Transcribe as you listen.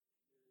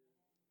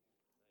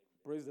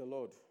Praise the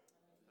Lord.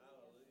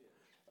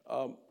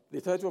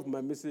 The title of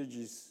my message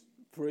is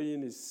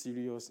Praying is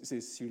Serious. It's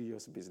a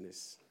serious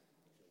business.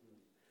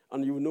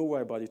 And you will know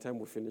why by the time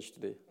we finish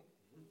today.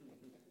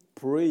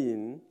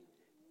 Praying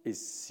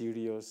is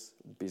serious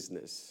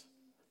business.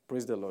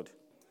 Praise the Lord.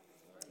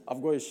 I've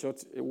got a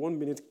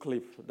 1-minute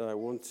clip that I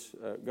want.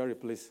 Gary,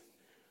 please,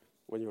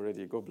 when you're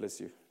ready. God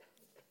bless you.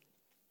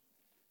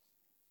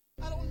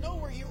 I don't know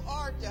where you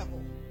are,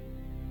 devil.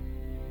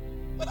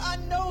 But I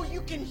know you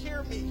can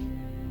hear me.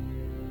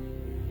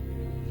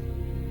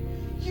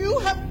 You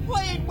have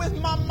played with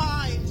my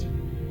mind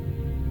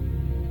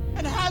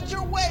and had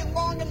your way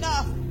long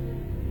enough.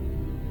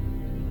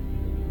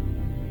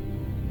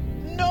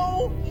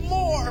 No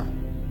more.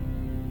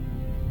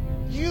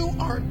 You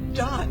are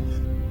done.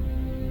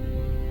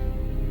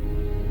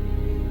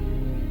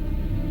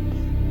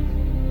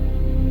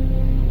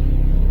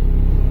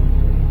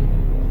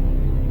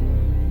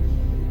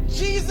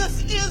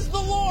 Jesus is the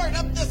Lord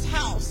of this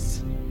house.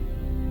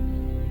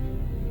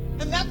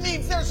 And that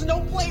means there's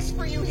no place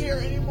for you here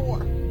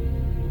anymore.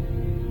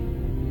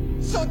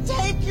 So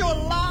take your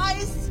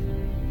lies,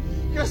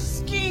 your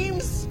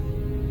schemes,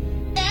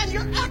 and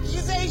your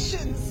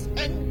accusations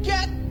and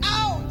get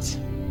out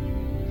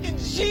in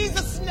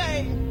Jesus'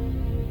 name.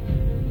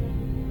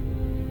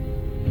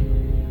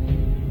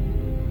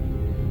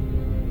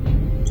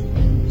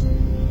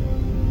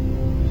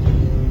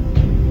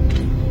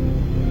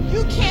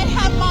 You can't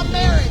have my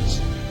marriage.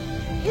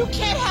 You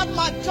can't have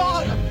my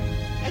daughter.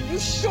 And you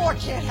sure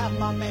can't have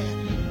my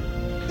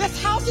man.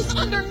 This house is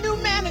under new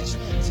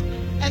management.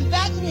 And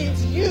that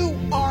means you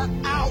are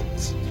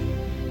out.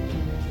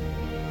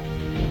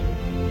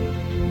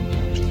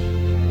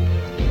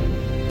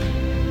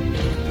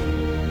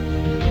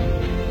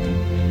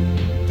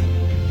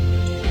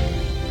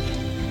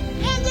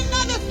 And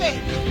another thing,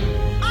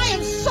 I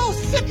am so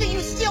sick of you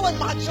stealing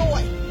my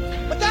joy.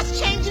 But that's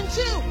changing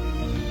too.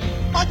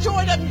 My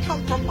joy doesn't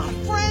come from my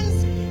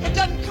friends. It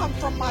doesn't come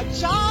from my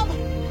job.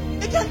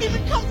 It doesn't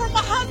even come from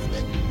my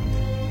husband.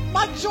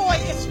 My joy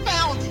is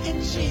found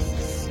in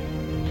Jesus.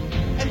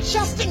 And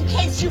just in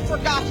case you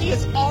forgot, he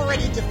has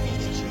already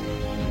defeated you.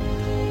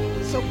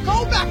 So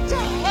go back to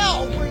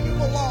hell where you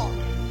belong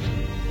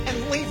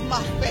and leave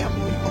my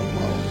family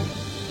alone.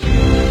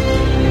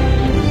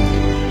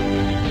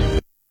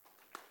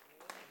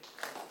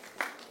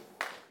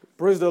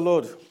 Praise the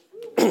Lord.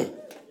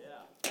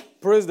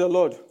 Praise the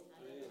Lord.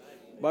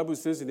 The Bible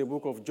says in the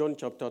book of John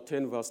chapter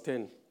 10 verse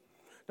 10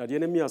 that the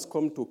enemy has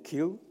come to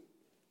kill,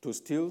 to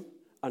steal,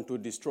 and to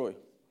destroy.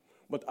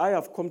 But I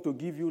have come to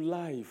give you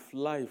life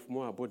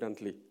more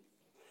abundantly.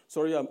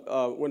 Sorry,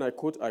 when I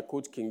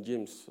quote King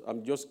James.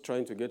 I'm just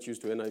trying to get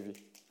used to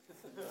NIV.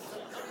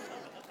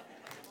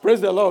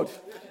 Praise the Lord.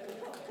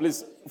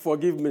 Please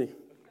forgive me.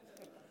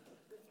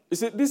 You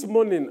see, this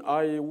morning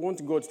I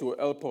want God to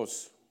help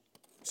us.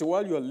 So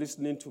while you are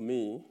listening to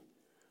me,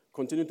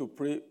 continue to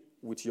pray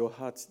with your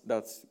heart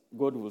that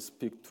God will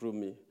speak through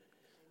me.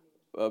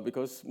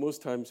 Because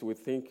most times we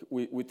think,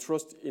 we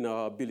trust in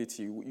our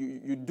ability.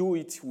 You do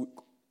it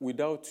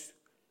without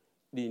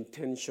the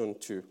intention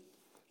to.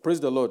 Praise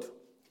the Lord.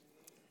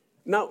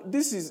 Now,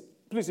 please,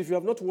 if you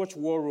have not watched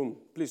War Room,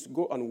 please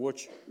go and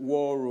watch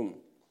War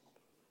Room.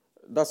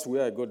 That's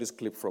where I got this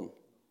clip from.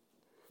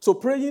 So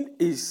praying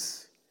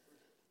is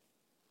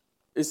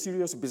a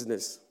serious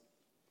business.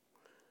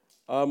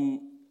 The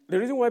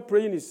reason why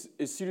praying is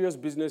a serious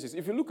business is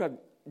if you look at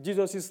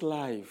Jesus'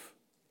 life,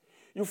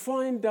 you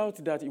find out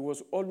that he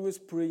was always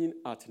praying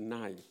at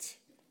night.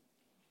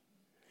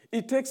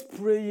 He takes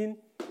praying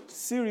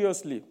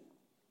seriously.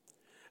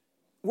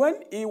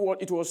 When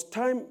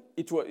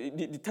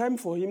the time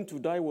for him to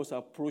die was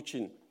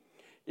approaching,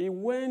 he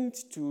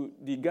went to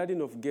the Garden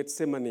of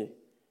Gethsemane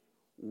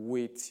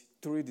with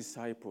 3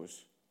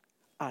 disciples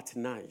at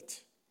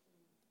night.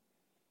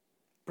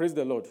 Praise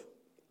the Lord.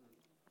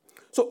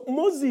 So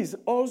Moses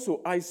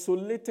also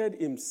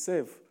isolated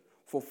himself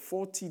for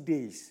 40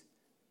 days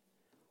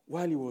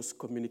while he was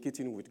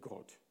communicating with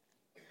God.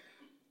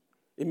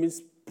 It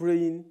means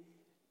praying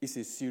is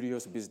a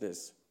serious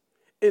business.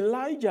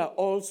 Elijah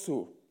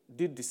also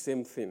did the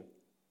same thing.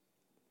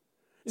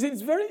 You see,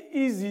 it's very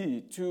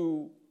easy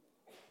to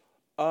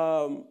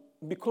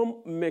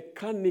become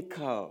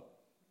mechanical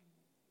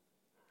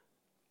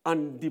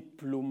and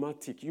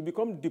diplomatic. We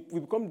become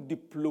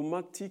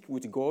diplomatic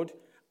with God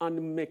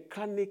and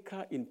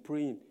mechanical in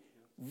praying.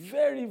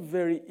 Very,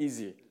 very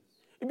easy.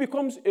 It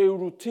becomes a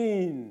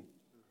routine.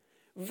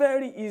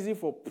 Very easy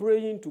for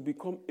praying to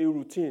become a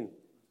routine.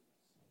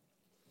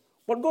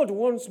 But God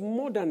wants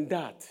more than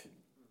that.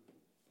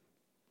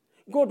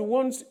 God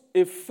wants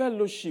a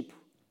fellowship.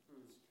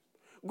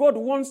 God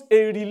wants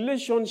a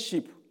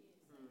relationship.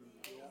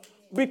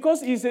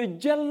 Because he's a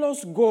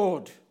jealous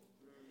God.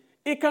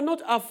 He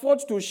cannot afford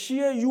to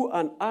share you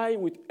and I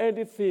with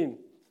anything.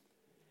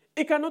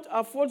 He cannot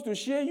afford to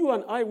share you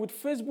and I with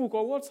Facebook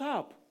or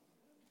WhatsApp.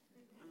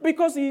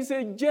 Because he is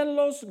a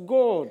jealous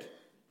God.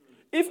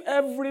 If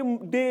every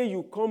day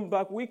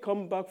we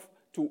come back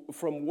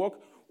from work,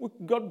 we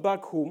got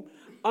back home,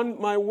 and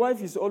my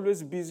wife is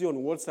always busy on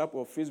WhatsApp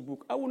or Facebook,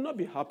 I will not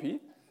be happy.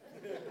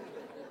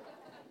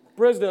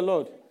 Praise the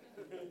Lord.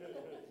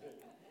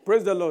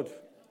 Praise the Lord.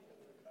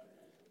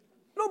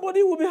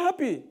 Nobody will be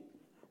happy.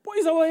 But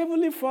it's our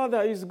Heavenly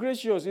Father. He's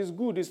gracious, He's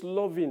good, He's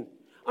loving.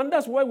 And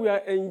that's why we are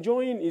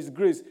enjoying His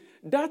grace.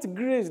 That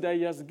grace that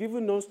He has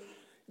given us,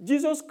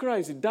 Jesus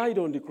Christ died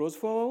on the cross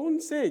for our own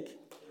sake.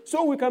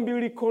 So we can be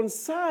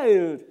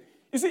reconciled.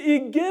 You see, He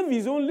gave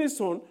His only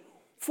Son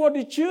for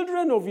the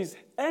children of His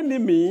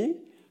enemy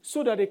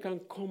so that they can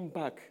come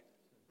back.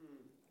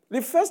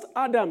 The first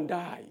Adam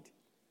died,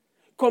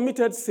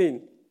 committed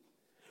sin.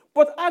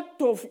 But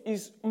out of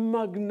His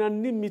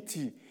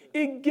magnanimity,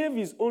 He gave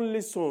His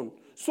only Son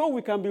so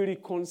we can be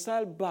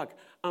reconciled back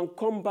and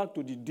come back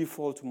to the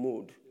default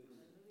mode.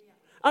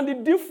 And the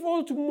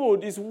default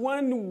mode is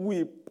when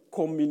we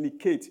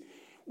communicate.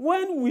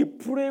 When we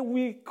pray,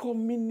 we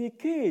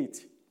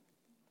communicate.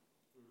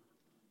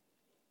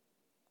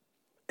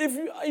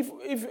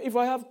 If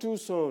I have two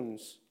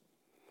sons,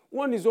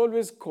 one is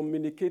always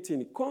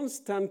communicating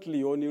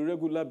constantly on a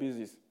regular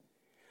basis,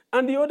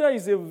 and the other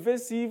is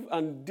evasive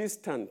and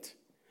distant,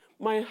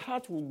 my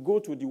heart will go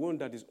to the one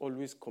that is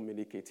always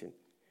communicating.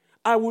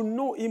 I will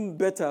know him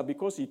better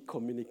because he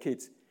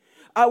communicates.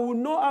 I will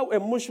know how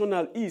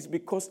emotional he is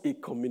because he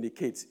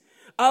communicates.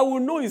 I will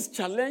know his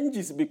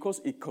challenges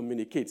because he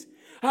communicates.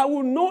 I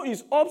will know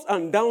his ups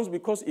and downs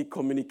because he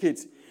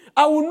communicates.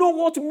 I will know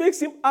what makes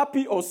him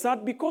happy or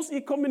sad because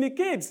he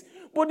communicates.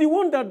 But the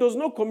one that does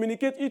not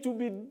communicate, it will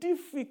be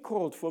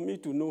difficult for me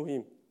to know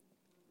him.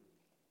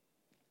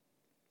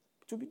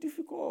 It will be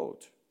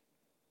difficult.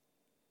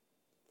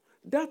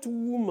 That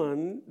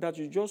woman that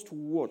you just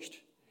watched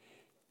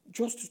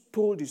just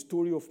told the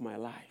story of my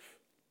life.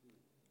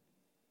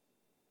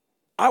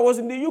 I was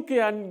in the UK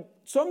and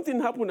something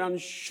happened and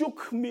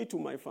shook me to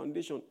my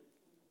foundation.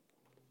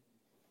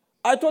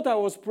 I thought I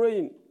was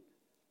praying.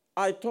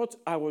 I thought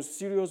I was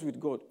serious with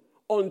God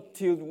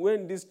until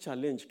when this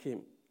challenge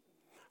came.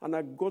 And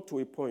I got to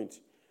a point.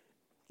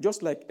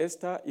 Just like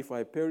Esther, if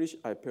I perish,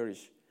 I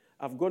perish.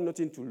 I've got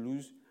nothing to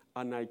lose.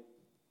 And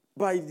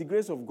by the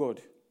grace of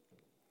God,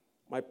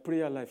 my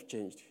prayer life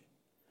changed.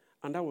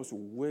 And that was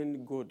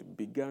when God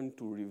began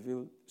to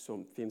reveal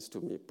some things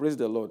to me. Praise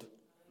the Lord.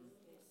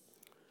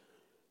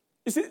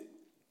 You see,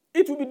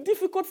 it will be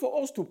difficult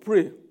for us to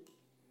pray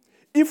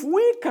if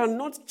we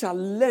cannot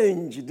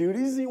challenge the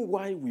reason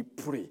why we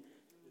pray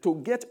to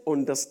get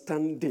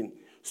understanding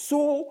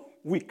so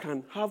we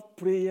can have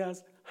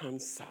prayers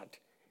answered.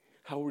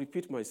 I will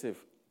repeat myself.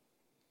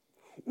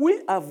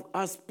 We have,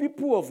 as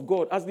people of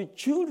God, as the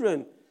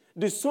children,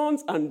 the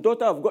sons and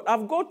daughters of God,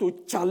 have got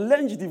to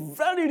challenge the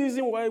very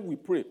reason why we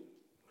pray.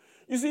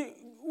 You see,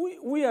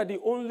 we are the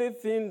only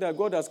thing that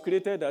God has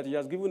created that He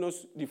has given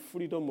us the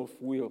freedom of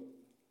will.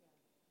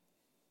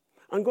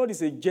 And God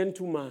is a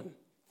gentleman.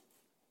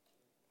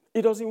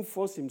 He doesn't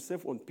force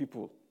Himself on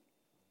people.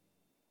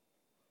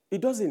 He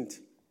doesn't.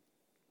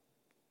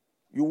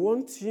 You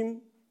want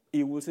Him,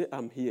 He will say,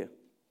 I'm here.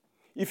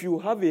 If you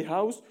have a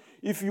house,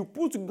 if we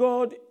put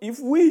God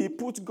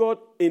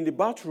in the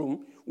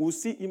bathroom, we'll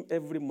see Him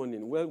every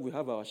morning. Well, we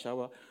have our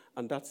shower,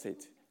 and that's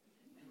it.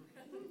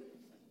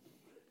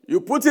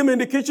 You put Him in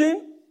the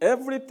kitchen,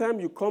 every time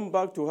you come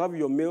back to have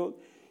your meal,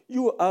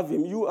 you have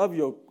Him, you have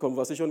your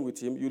conversation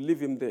with Him, you leave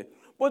Him there.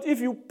 But if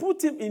you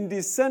put Him in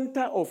the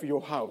center of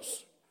your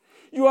house,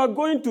 you are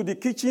going to the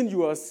kitchen,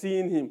 you are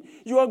seeing Him.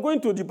 You are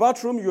going to the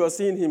bathroom, you are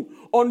seeing Him.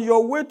 On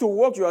your way to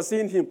work, you are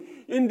seeing Him.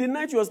 In the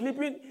night you are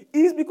sleeping,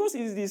 it's because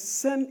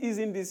He's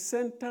in the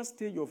center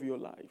stage of your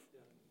life.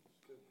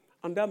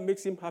 And that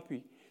makes Him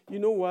happy. You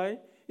know why?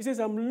 He says,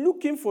 I'm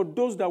looking for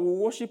those that will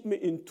worship me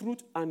in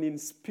truth and in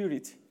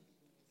spirit.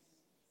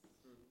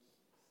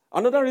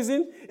 Another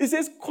reason, He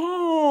says,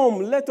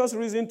 come, let us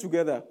reason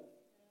together.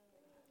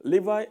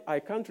 Levi,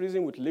 I can't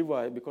reason with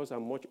Levi because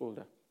I'm much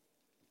older.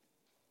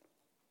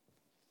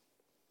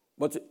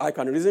 But I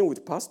can reason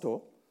with Pastor,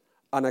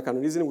 and I can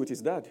reason with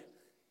his dad.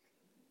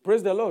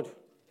 Praise the Lord.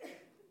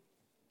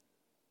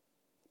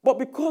 But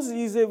because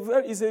he's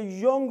a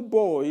young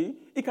boy,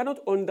 he cannot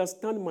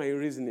understand my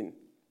reasoning.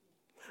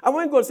 And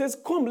when God says,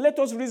 come, let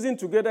us reason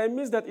together, it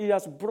means that He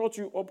has brought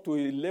you up to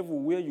a level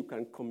where you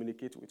can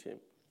communicate with Him.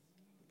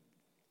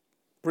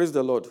 Praise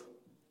the Lord.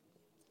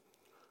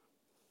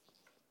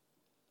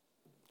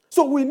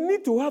 So we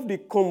need to have the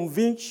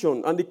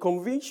conviction, and the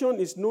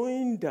conviction is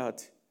knowing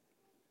that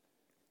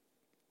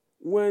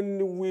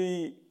when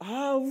we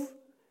have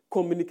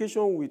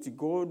communication with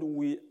God,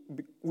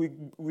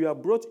 we are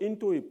brought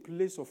into a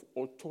place of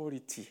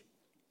authority.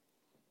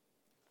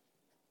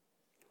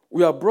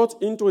 We are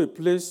brought into a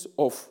place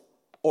of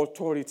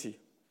authority.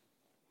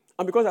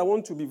 And because I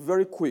want to be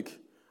very quick,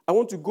 I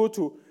want to go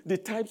to the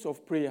types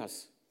of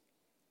prayers.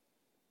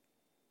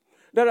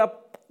 There are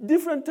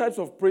different types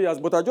of prayers,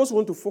 but I just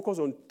want to focus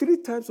on 3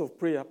 types of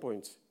prayer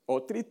points,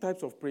 or 3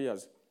 types of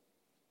prayers.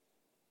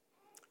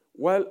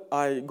 While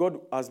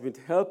God has been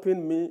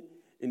helping me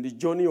in the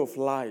journey of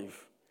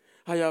life,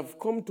 I have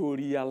come to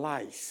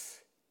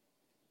realize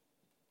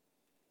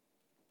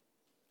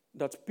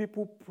that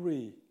people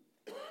pray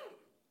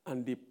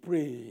and they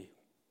pray.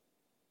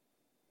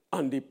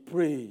 And they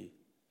pray.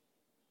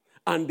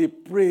 And they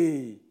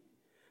pray.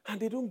 And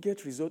they don't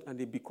get result and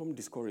they become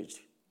discouraged.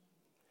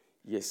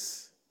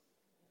 Yes.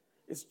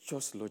 It's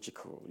just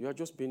logical. You are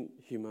just being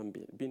a human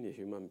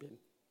being.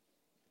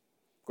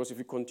 Because if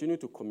you continue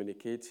to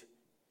communicate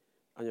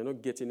and you're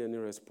not getting any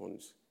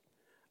response,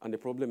 and the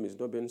problem is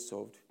not being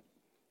solved,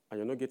 and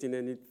you're not getting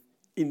any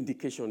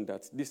indication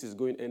that this is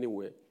going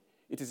anywhere,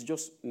 it is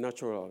just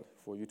natural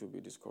for you to be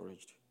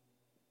discouraged.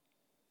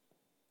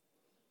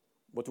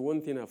 But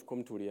one thing I've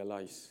come to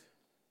realize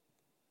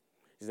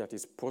is that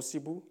it's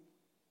possible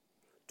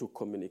to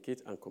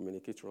communicate and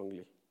communicate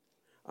wrongly.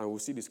 And we'll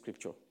see the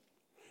scripture.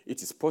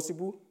 It is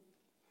possible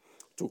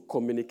to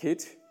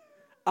communicate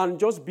and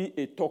just be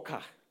a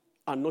talker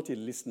and not a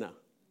listener.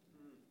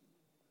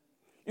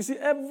 You see,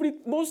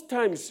 most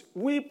times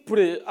we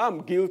pray,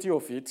 I'm guilty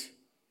of it.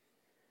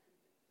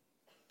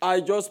 I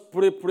just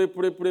pray,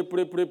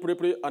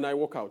 and I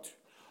walk out.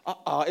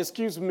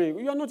 Excuse me,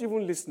 you are not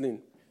even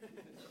listening.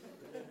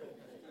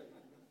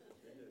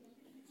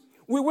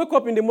 We wake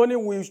up in the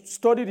morning, we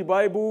study the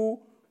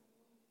Bible.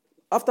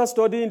 After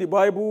studying the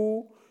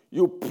Bible,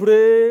 you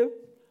pray.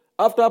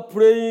 After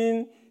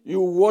praying,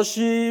 you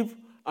worship,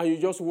 and you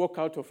just walk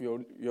out of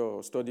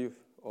your study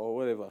or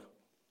whatever.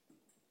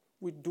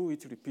 We do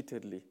it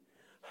repeatedly.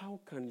 How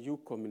can you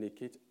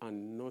communicate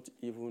and not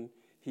even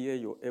hear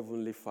your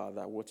Heavenly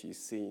Father, what He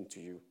is saying to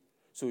you?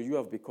 So you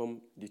have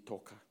become the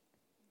talker.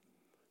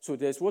 So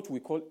there's what we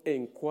call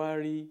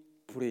inquiry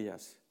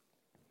prayers.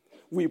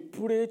 We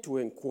pray to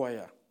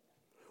inquire.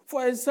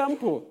 For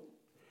example,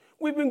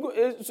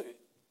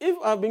 if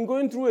I've been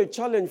going through a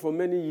challenge for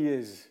many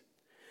years,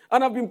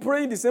 and I've been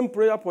praying the same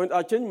prayer point,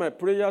 I change my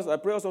prayers, I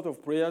pray all sorts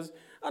of prayers,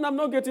 and I'm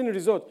not getting a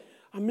result.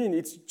 I mean,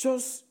 it's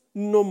just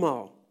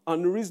normal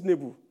and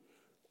reasonable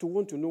to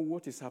want to know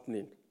what is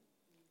happening.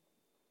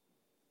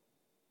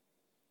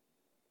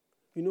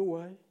 You know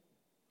why?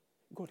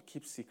 God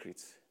keeps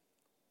secrets.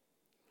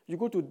 You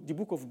go to the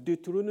book of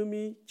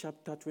Deuteronomy,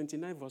 chapter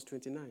 29, verse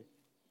 29.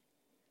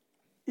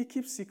 He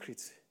keeps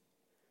secrets.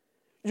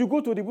 You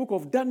go to the book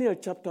of Daniel,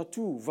 chapter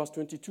 2, verse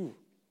 22.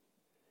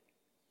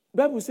 The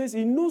Bible says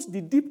He knows the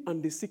deep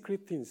and the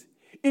secret things.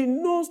 He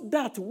knows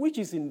that which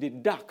is in the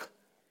dark.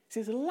 He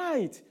says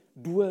light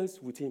dwells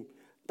with Him.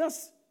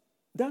 That's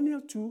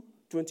Daniel 2,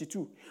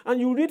 22. And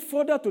you read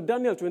further to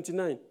Daniel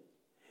 29.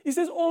 He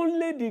says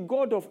only the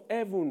God of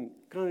heaven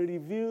can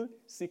reveal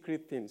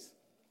secret things.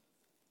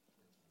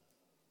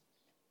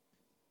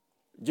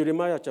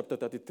 Jeremiah chapter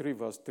 33,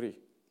 verse 3.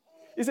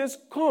 He says,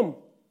 come.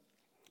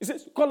 He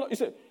says,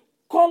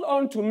 call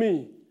unto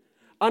me,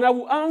 and I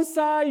will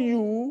answer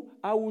you.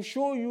 I will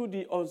show you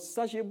the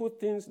unsearchable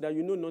things that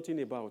you know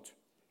nothing about.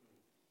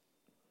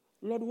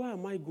 Lord, why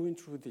am I going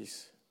through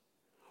this?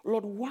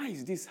 Lord, why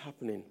is this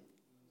happening?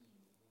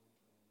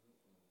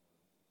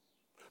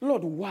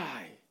 Lord,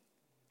 why?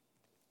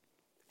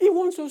 He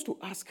wants us to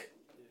ask.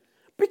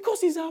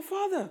 Because He's our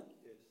Father.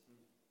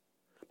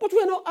 But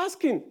we're not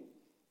asking.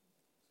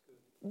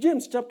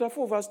 James chapter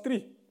 4, verse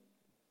 3.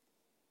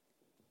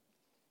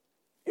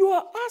 You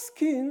are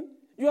asking,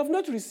 you have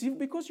not received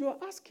because you are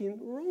asking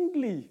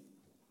wrongly.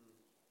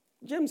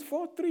 James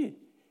 4, 3.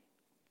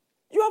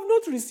 You have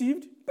not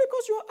received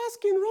because you are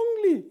asking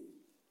wrongly.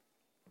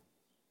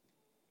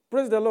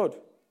 Praise the Lord.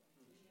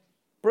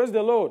 Praise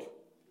the Lord.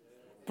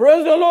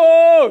 Praise the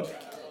Lord.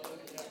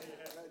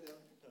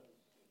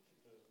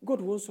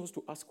 God wants us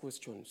to ask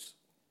questions.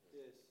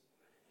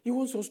 He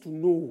wants us to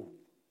know.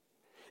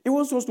 He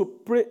wants us to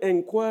pray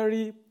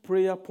inquiry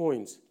prayer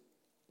points.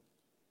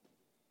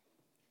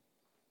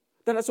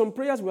 There are some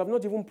prayers we have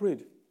not even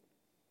prayed.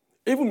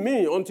 Even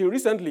me, until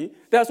recently,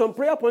 there are some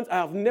prayer points I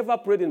have never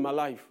prayed in my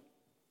life.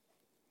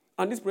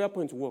 And these prayer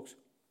points work.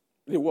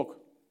 They work.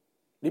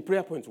 The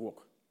prayer points work.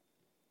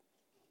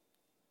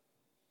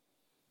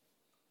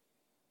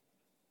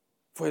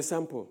 For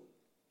example,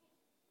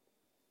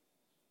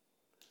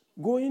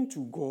 going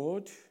to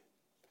God,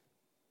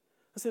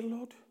 I said,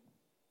 Lord,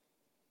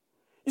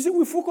 you see,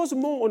 we focus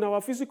more on our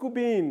physical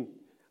being.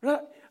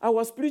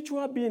 Our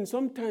spiritual being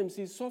sometimes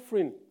is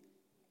suffering.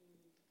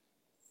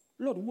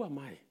 Lord, who am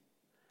I?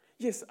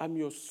 Yes, I'm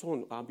your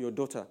son, I'm your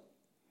daughter.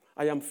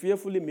 I am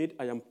fearfully made,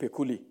 I am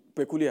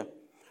peculiar.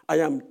 I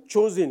am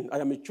chosen, I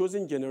am a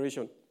chosen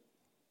generation.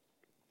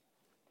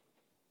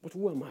 But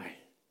who am I?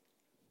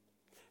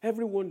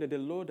 Everyone that the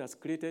Lord has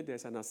created,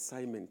 there's an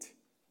assignment.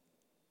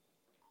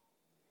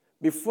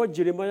 Before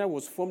Jeremiah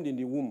was formed in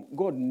the womb,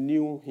 God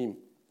knew him.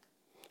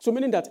 So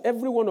meaning that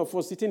every one of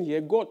us sitting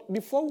here, God,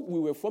 before we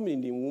were formed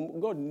in the womb,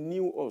 God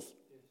knew us.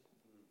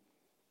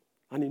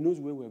 And He knows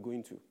where we're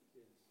going to.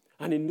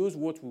 And He knows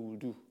what we will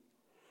do.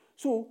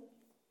 So,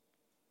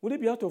 would it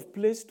be out of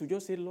place to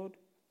just say, Lord,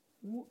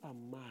 who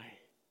am I?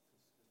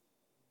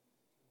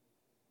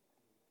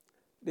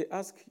 They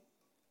asked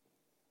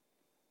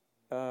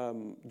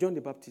John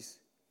the Baptist,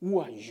 who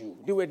are you?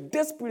 They were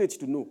desperate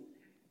to know.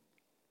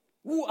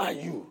 Who are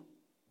you?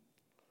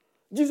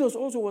 Jesus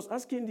also was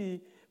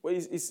asking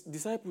his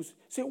disciples,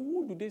 say,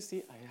 who do they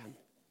say I am?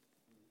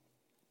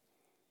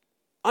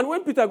 And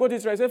when Peter got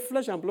it right, he said,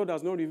 flesh and blood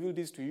has not revealed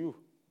this to you.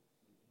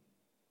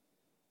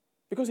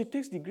 Because it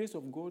takes the grace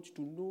of God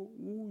to know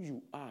who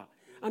you are.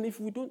 And if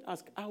we don't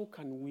ask, how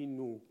can we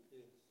know?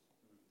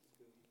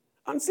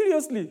 And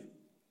seriously,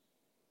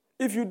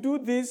 if you do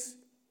this,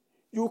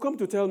 you will come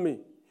to tell me.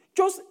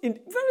 Just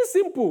very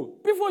simple,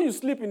 before you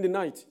sleep in the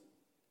night.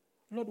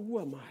 Lord, who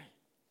am I?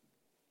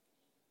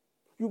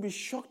 You'll be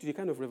shocked at the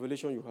kind of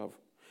revelation you have.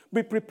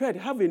 Be prepared.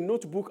 Have a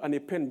notebook and a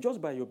pen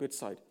just by your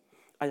bedside.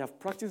 I have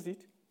practiced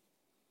it.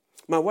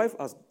 My wife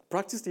has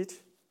practiced it.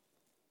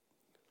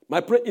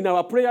 In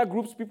our prayer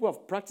groups, people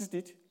have practiced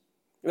it.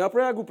 In our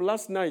prayer group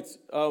last night,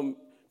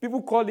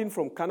 people called in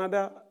from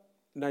Canada,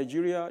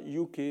 Nigeria,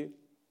 UK,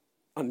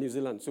 and New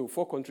Zealand. So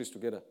 4 countries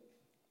together.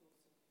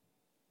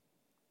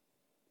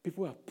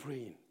 People are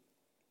praying.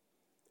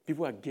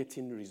 People are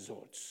getting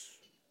results.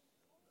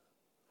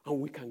 And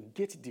we can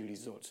get the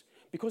results.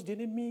 Because the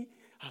enemy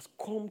has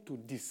come to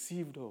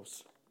deceive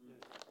us.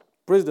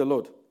 Praise the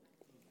Lord.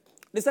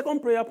 The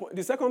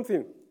second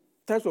thing,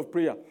 types of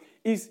prayer,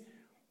 is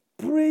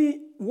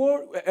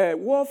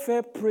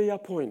warfare prayer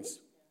points.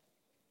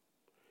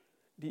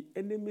 The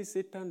enemy,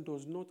 Satan,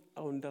 does not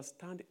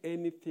understand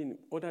anything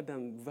other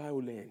than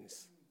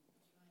violence.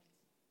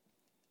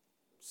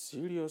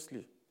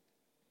 Seriously.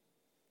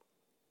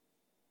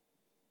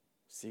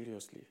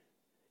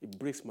 It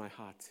breaks my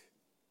heart.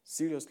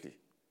 Seriously.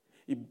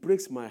 It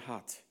breaks my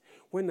heart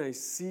when I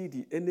see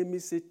the enemy,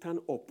 Satan,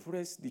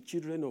 oppress the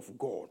children of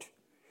God.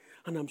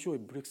 And I'm sure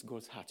it breaks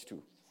God's heart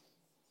too.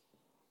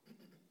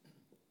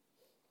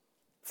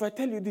 If I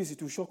tell you this,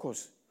 it will shock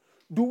us.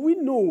 Do we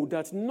know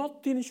that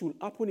nothing should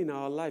happen in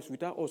our lives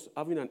without us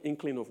having an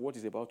inkling of what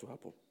is about to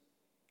happen?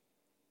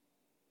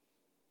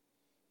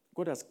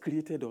 God has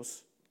created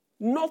us.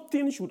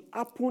 Nothing should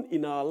happen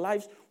in our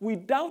lives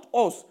without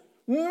us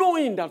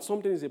knowing that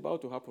something is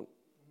about to happen.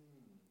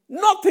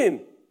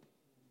 Nothing.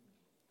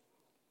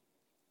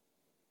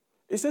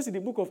 It says in the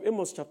book of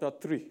Amos chapter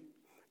 3,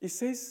 it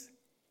says,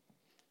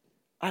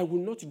 I will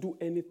not do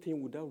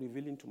anything without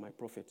revealing to my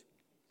prophet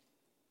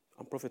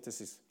and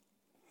prophetesses.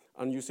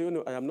 And you say,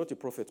 no, I am not a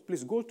prophet.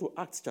 Please go to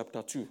Acts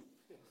chapter 2.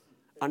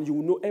 And you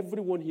will know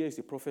everyone here is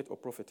a prophet or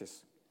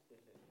prophetess.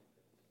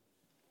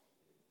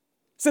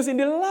 It says, in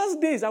the last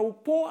days, I will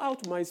pour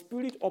out my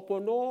spirit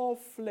upon all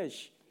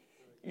flesh.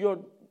 Your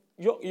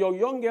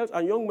young girls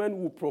and young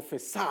men will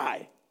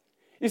prophesy.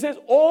 It says,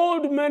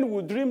 old men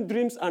will dream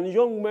dreams and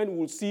young men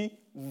will see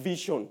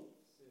vision.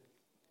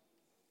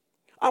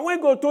 And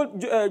when God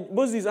told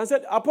Moses and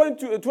said, appoint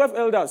 12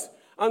 elders,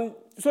 and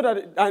so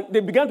that they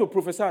began to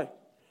prophesy.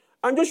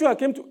 And Joshua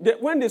came to,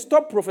 when they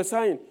stopped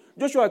prophesying,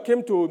 Joshua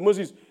came to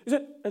Moses. He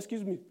said,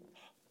 excuse me,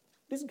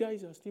 these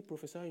guys are still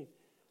prophesying.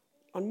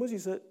 And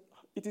Moses said,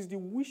 it is the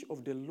wish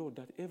of the Lord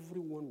that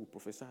everyone will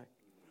prophesy.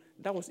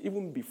 That was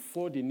even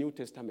before the New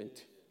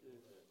Testament.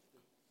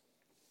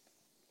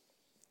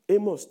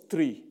 Amos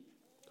 3,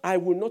 I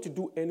will not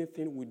do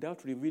anything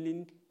without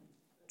revealing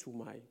to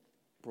my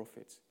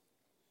prophets.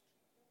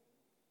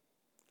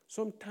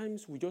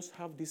 Sometimes we just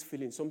have this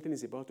feeling something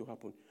is about to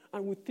happen.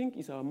 And we think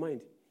it's our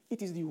mind.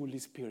 It is the Holy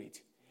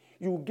Spirit.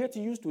 You get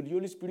used to the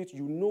Holy Spirit.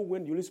 You know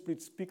when the Holy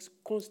Spirit speaks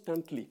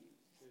constantly.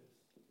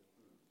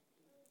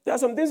 There are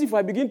some things if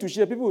I begin to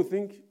share, people will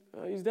think,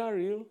 is that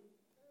real?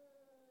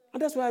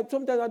 And that's why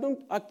sometimes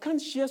I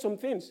can't share some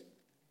things.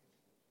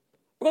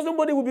 Because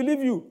nobody will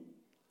believe you.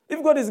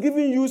 If God is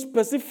giving you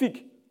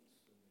specific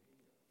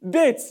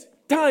dates,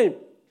 time,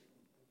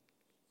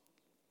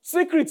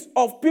 secrets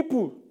of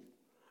people,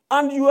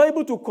 and you are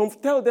able to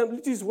tell them,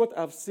 this is what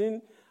I've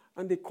seen,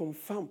 and they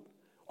confirm.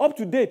 Up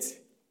to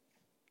date.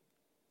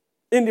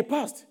 In the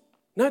past,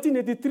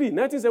 1983,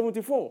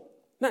 1974,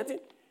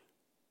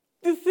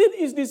 the thing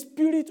is the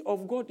Spirit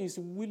of God is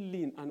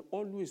willing and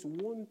always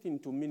wanting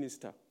to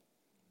minister.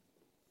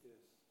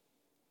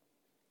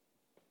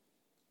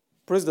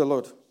 Praise the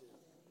Lord.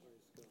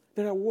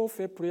 There are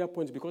warfare prayer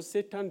points because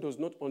Satan does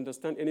not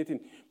understand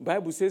anything. The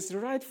Bible says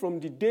right from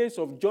the days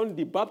of John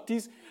the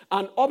Baptist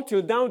and up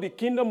till now the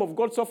kingdom of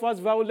God suffers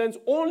violence.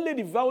 Only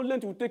the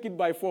violent will take it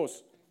by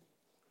force.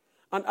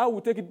 And how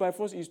we take it by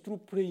force is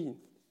through praying.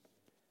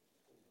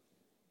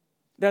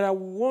 There are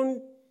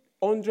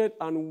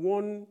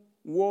 101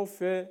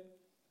 warfare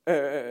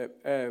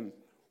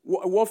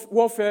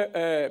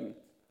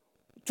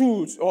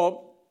tools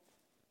or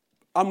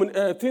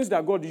things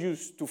that God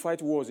used to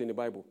fight wars in the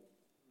Bible.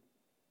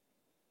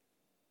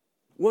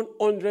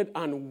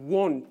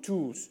 101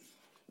 tools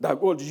that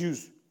God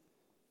used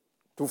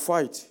to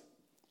fight.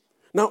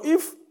 Now,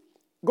 if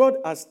God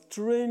has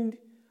trained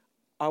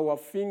our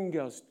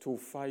fingers to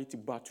fight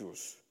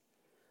battles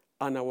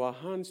and our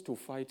hands to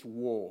fight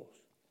wars,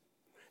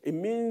 it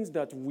means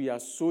that we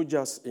are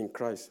soldiers in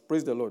Christ.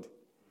 Praise the Lord.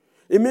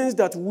 It means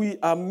that we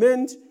are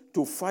meant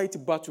to fight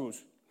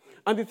battles.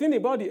 And the thing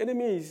about the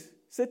enemy is,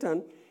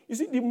 Satan, you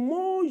see, the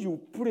more you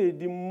pray,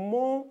 the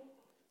more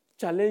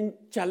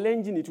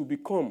challenging it will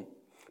become.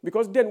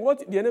 Because then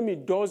what the enemy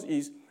does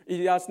is,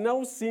 he has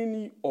now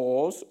seen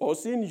us or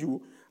seen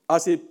you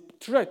as a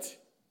threat.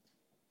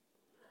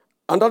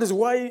 And that is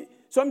why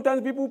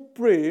sometimes people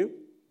pray,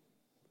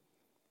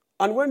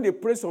 and when they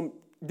pray some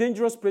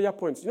dangerous prayer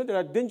points, there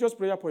are dangerous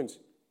prayer points.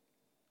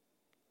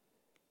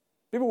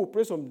 People will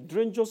pray some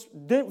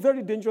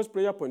very dangerous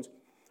prayer points,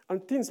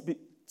 and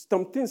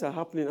some things are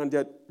happening, and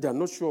they are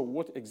not sure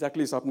what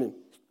exactly is happening.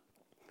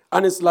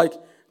 And it's like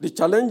the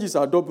challenges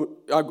are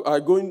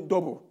going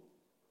double.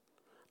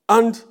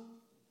 And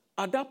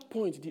at that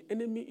point, the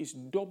enemy is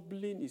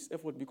doubling his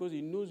effort because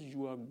he knows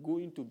you are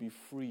going to be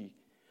free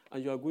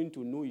and you are going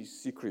to know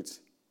his secrets.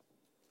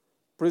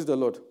 Praise the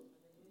Lord.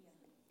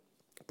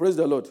 Praise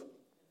the Lord.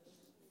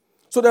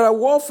 So there are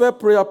warfare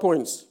prayer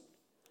points,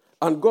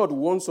 and God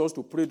wants us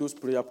to pray those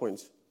prayer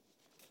points.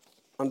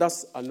 And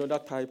that's another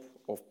type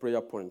of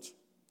prayer point.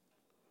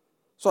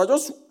 So I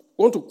just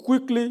want to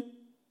quickly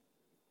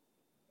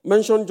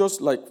mention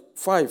just like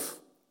 5.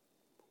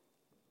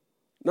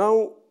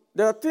 Now,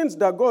 there are things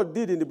that God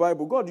did in the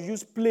Bible. God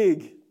used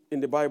plague in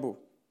the Bible.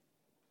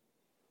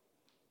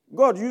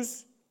 God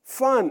used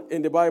fan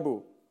in the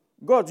Bible.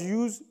 God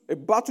used a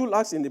battle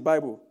axe in the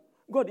Bible.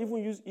 God even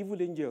used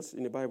evil angels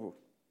in the Bible.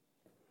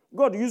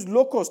 God used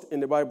locusts in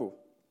the Bible.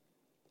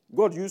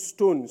 God used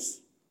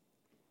stones.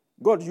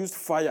 God used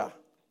fire.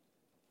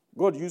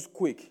 God used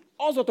quake.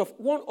 All sort of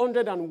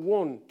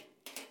 101.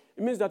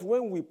 It means that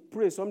when we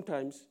pray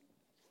sometimes,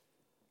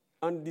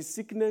 and the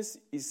sickness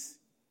is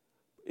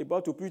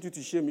about to put you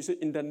to shame, you say,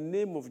 in the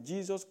name of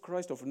Jesus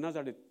Christ of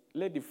Nazareth,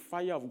 let the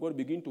fire of God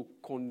begin to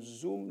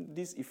consume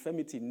this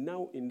infirmity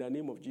now in the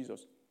name of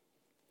Jesus.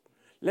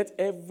 Let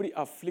every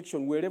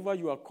affliction, wherever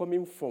you are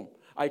coming from,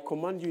 I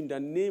command you in the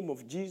name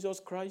of Jesus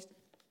Christ,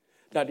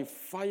 that the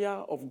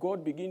fire of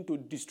God begin to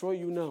destroy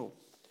you now.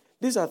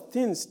 These are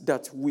things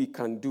that we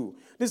can do.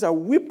 These are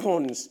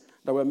weapons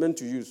that we're meant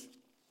to use.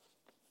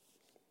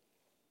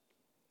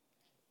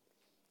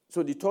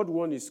 So the third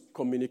one is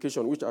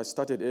communication, which I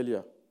started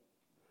earlier.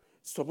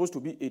 It's supposed to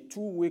be a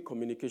two-way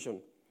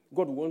communication.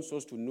 God wants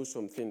us to know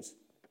some things.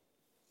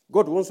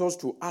 God wants us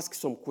to ask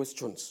some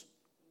questions.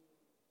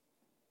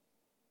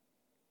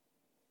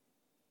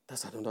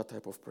 That's another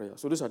type of prayer.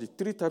 So these are the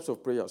 3 types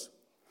of prayers.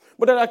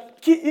 But there are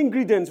key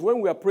ingredients when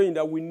we are praying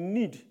that we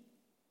need.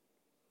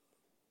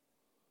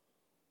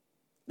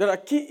 There are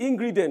key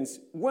ingredients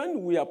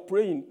when we are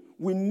praying.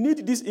 We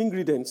need these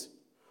ingredients.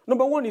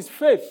 Number 1 is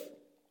faith.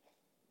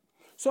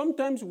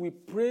 Sometimes we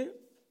pray,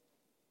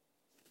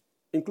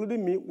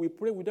 including me, we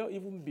pray without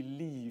even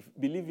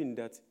believing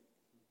that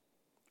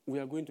we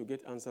are going to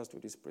get answers to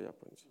these prayer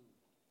points.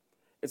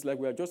 It's like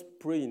we are just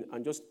praying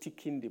and just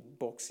ticking the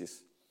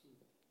boxes.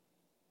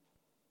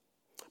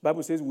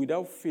 Bible says,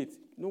 without faith,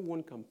 no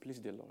one can please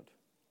the Lord.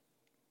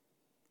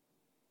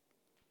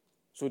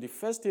 So the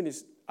first thing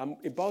is, I'm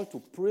about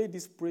to pray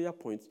this prayer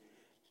point.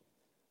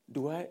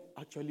 Do I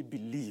actually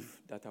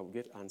believe that I will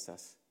get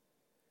answers?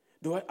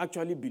 Do I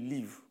actually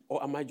believe,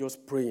 or am I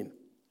just praying?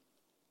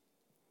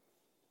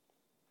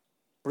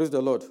 Praise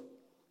the Lord.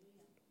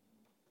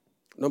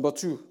 Number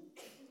 2,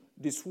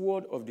 the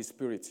sword of the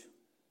Spirit.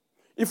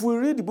 If we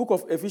read the book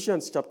of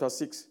Ephesians chapter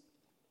 6,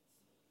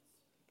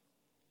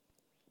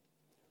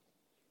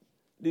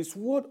 the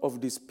sword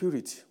of the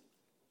Spirit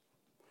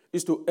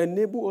is to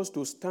enable us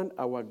to stand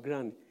our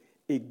ground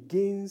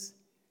against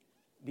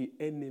the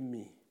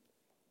enemy.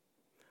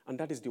 And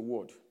that is the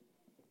word.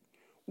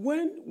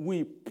 When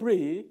we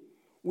pray,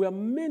 we are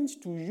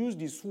meant to use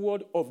the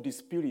sword of the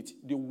Spirit,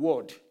 the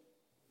word.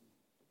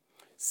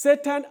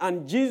 Satan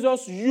and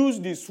Jesus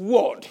used this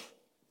word.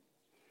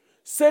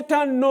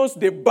 Satan knows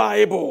the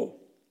Bible.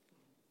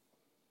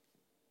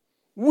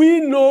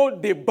 We know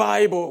the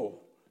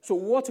Bible. So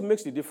what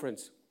makes the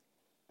difference?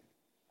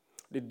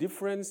 The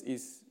difference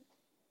is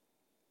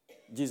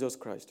Jesus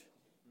Christ.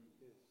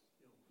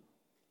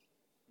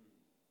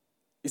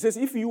 He says,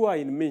 if you are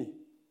in me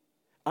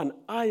and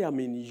I am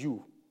in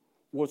you,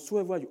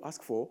 whatsoever you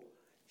ask for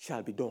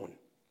shall be done.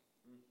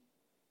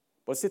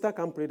 But Satan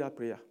can't pray that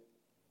prayer.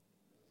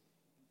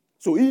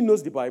 So he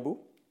knows the Bible.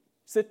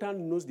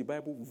 Satan knows the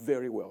Bible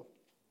very well.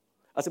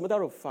 As a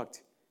matter of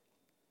fact,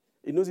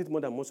 he knows it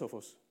more than most of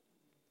us.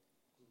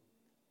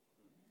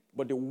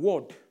 But the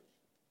word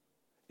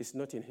is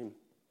not in him.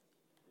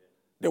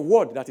 The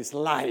word that is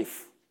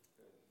life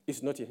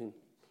is not in him.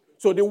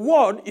 So the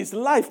word is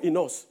life in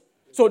us.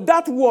 So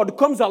that word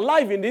comes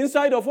alive in the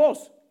inside of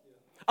us.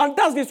 And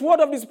that's the sword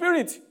of the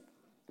Spirit.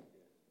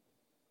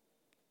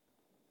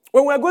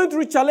 When we're going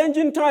through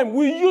challenging time,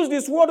 we use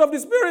the sword of the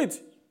Spirit.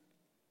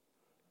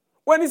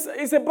 When it's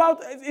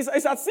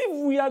as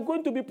if we are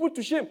going to be put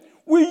to shame,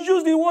 we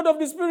use the word of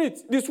the Spirit,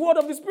 the sword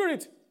of the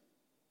Spirit.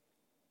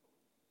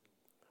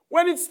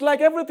 When it's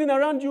like everything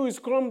around you is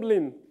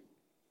crumbling,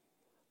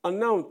 and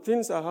now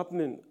things are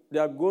happening, they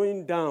are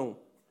going down,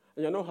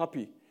 and you're not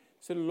happy,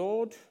 say,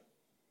 Lord,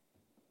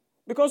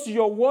 because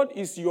your word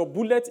is your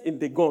bullet in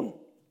the gun.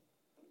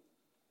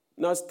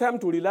 Now it's time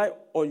to rely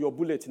on your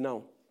bullet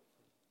now.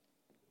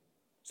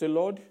 Say,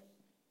 Lord,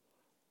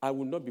 I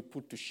will not be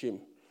put to shame.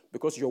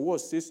 Because your word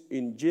says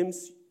in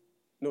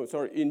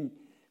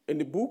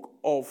the book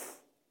of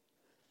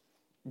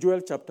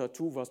Joel chapter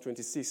 2, verse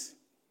 26,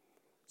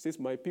 says,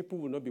 my people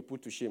will not be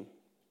put to shame.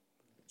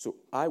 So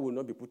I will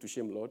not be put to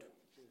shame, Lord.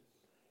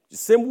 The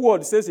same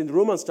word says in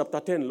Romans chapter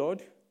 10,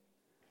 Lord,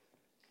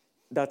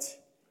 that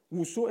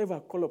whosoever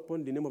call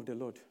upon the name of the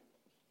Lord,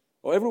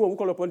 or everyone who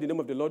call upon the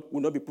name of the Lord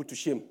will not be put to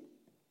shame.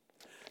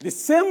 The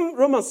same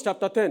Romans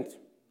chapter 10,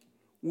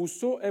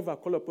 whosoever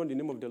call upon the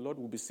name of the Lord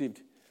will be saved.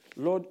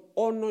 Lord,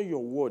 honor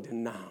your word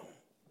now.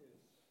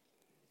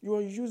 You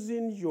are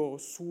using your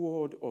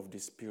sword of the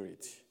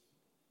Spirit.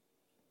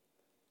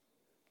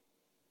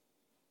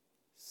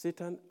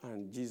 Satan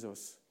and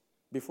Jesus,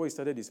 before he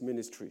started his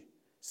ministry,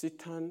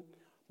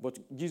 but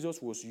Jesus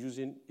was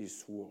using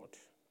his sword.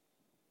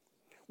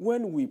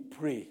 When we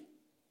pray,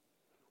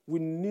 we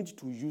need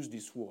to use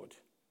this word.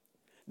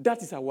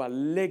 That is our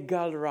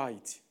legal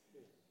right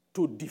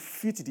to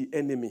defeat the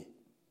enemy.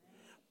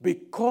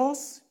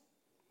 Because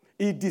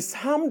he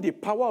disarmed the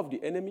power of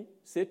the enemy,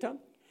 Satan.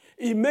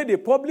 He made a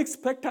public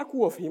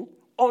spectacle of him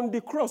on the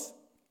cross.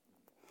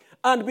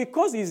 And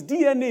because his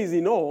DNA is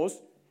in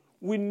us,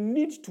 we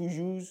need to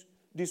use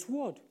this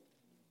word.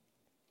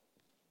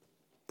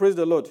 Praise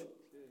the Lord.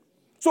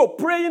 So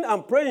praying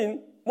and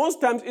praying,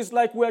 most times it's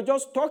like we're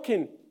just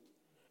talking.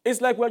 It's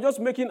like we're just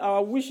making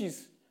our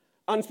wishes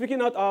and speaking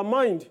out our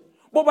mind.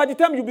 But by the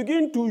time you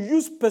begin to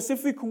use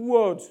specific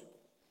words,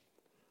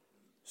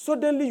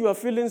 suddenly you are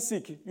feeling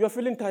sick, you are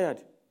feeling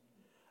tired.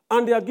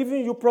 And they are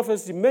giving you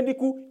prophecy,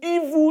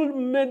 evil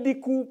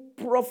medical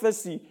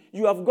prophecy.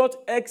 You have got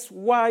X,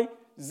 Y,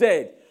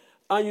 Z.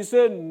 And you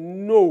say,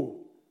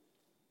 no,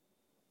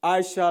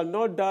 I shall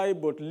not die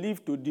but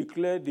live to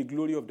declare the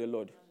glory of the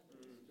Lord.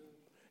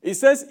 He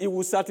says, he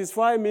will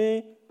satisfy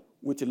me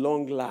with a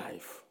long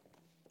life.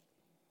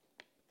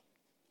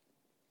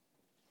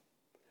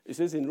 It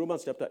says in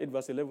Romans chapter 8,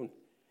 verse 11,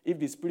 if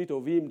the spirit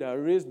of him that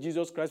raised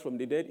Jesus Christ from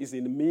the dead is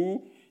in me,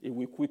 it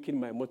will quicken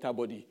my mortal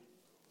body.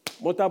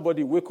 Mortal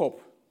body, wake up.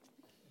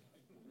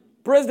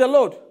 Praise the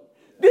Lord.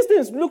 These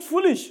things look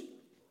foolish,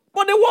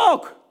 but they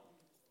work.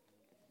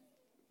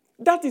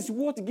 That is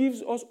what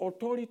gives us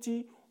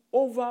authority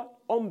over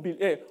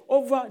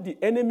the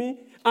enemy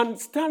and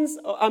stands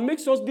and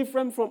makes us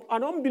different from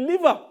an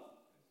unbeliever.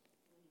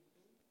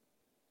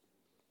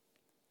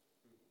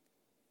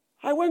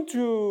 I went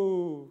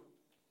to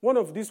one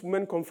of these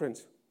women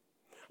conference.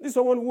 This is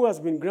someone who has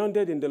been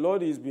grounded in the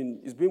Lord. He's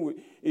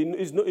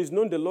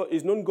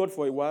known God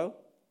for a while.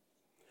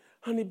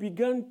 And he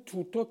began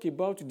to talk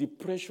about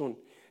depression,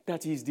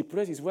 that he's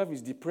depressed, his wife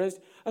is depressed.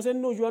 I said,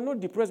 no, you are not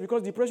depressed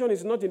because depression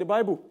is not in the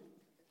Bible.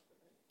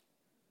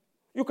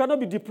 You cannot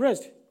be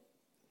depressed.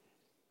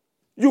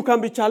 You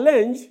can be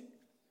challenged,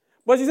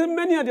 but he said,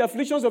 many are the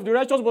afflictions of the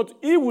righteous, but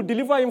he will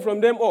deliver him from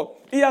them all.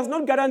 He has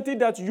not guaranteed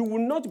that you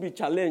will not be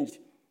challenged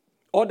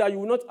or that you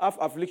will not have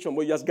affliction,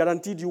 but he has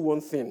guaranteed you one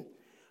thing,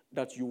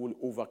 that you will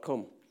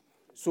overcome.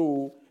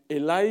 So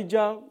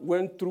Elijah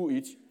went through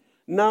it.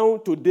 Now,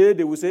 today,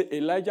 they will say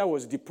Elijah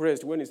was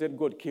depressed when he said,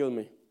 God, kill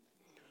me.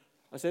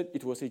 I said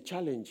it was a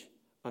challenge,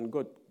 and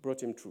God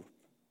brought him through.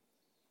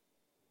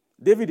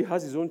 David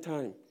has his own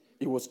time.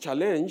 He was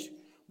challenged,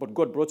 but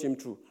God brought him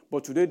through.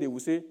 But today, they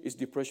will say it's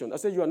depression. I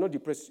said, you are not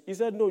depressed. He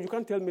said, no, you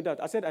can't tell me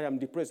that. I said, I am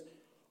depressed.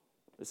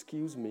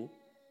 Excuse me.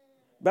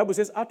 The Bible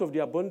says, out of the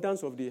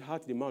abundance of the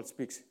heart, the mouth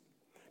speaks.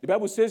 The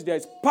Bible says there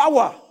is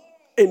power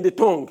in the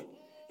tongue.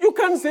 You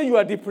can't say you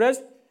are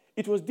depressed.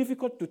 It was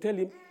difficult to tell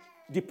him,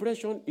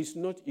 depression is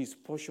not his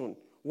portion.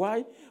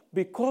 Why?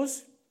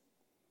 Because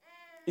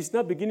it's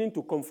not beginning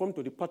to conform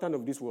to the pattern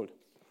of this world.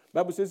 The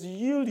Bible says,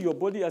 yield your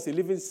body as a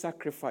living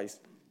sacrifice,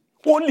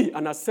 holy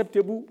and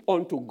acceptable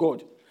unto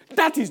God.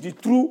 That is the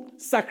true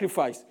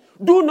sacrifice.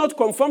 Do not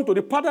conform to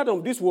the pattern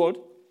of this world,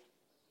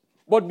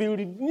 but be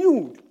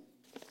renewed.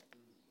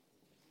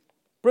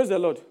 Praise the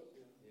Lord.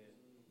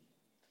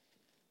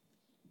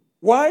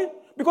 Why?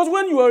 Because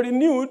when you are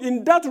renewed,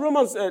 in that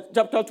Romans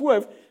chapter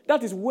 12,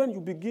 that is when you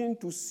begin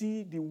to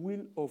see the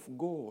will of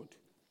God.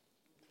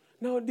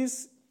 Now,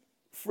 this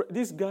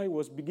guy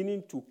was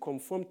beginning to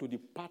conform to the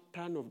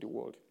pattern of the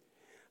world.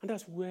 And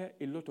that's where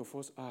a lot of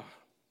us are.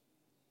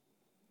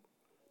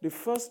 The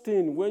first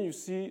thing, when you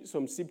see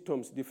some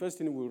symptoms, the first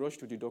thing we rush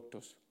to the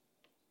doctors.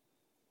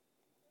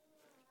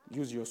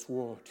 Use your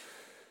sword.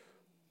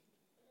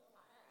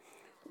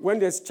 When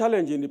there's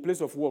challenge in the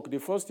place of work, the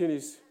first thing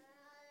is,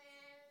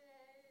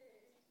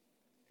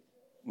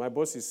 my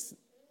boss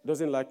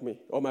doesn't like me,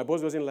 or my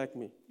boss doesn't like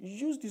me.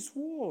 Use this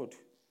word.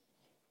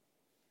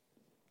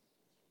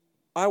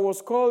 I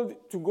was called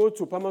to go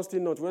to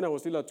Palmerston North when I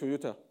was still at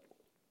Toyota.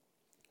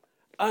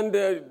 And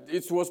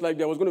it was like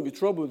there was going to be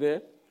trouble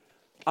there.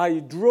 I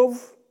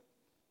drove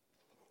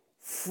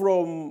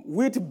from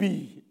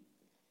Whitby,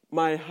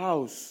 my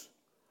house.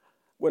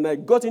 When I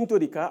got into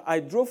the car, I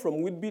drove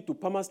from Whitby to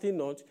Palmerston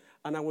North,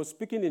 and I was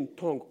speaking in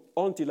tongue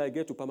until I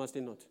get to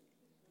Palmerston North.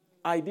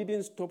 I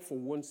didn't stop for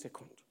 1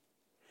 second.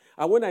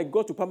 And when I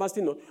got to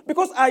Palmerston North,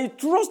 because I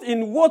trust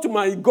in what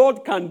my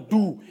God can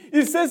do,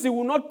 He says He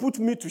will not put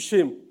me to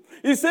shame.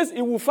 He says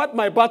He will fight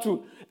my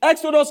battle.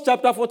 Exodus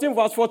chapter 14,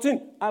 verse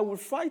 14, I will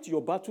fight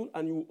your battle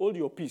and you will hold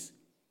your peace.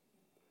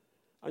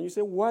 And you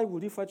say, why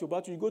would he fight your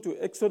battle? You go to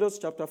Exodus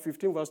chapter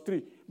 15, verse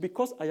 3.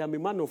 Because I am a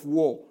man of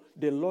war,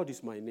 the Lord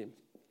is my name.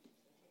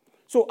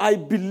 So I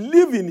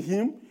believe in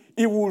him.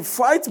 He will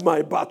fight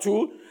my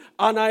battle,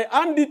 and I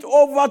hand it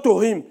over to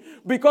him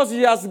because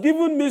he has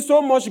given me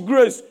so much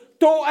grace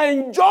to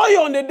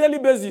enjoy on a daily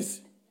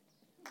basis.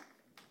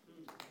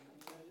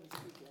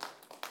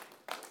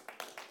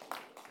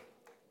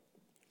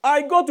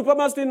 I go to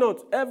Palmer State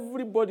North.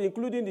 Everybody,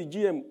 including the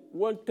GM,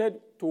 wanted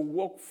to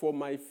work for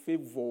my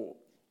favor.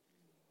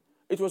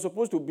 It was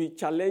supposed to be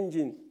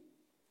challenging,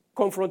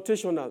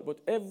 confrontational, but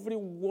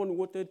everyone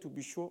wanted to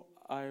be sure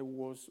I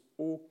was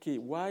okay.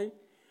 Why?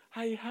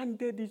 I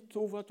handed it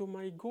over to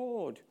my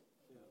God.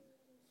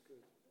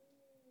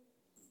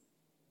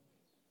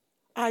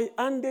 I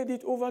handed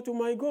it over to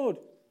my God.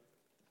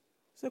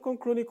 2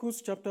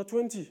 Chronicles chapter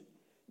 20.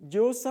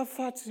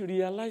 Jehoshaphat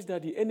realized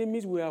that the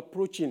enemies were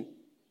approaching.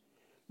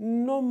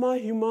 Normal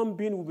human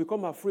being will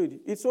become afraid.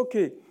 It's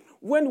okay.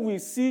 When we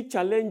see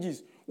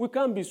challenges, we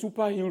can't be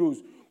superheroes.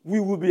 We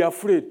will be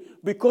afraid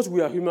because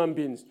we are human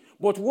beings.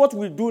 But what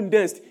we do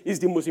next is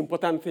the most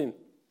important thing.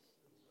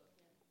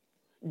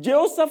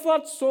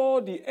 Jehoshaphat saw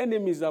the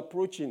enemies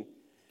approaching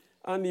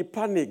and he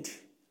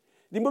panicked.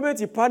 The moment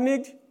he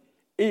panicked,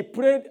 he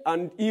prayed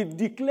and he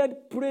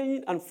declared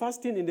praying and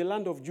fasting in the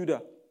land of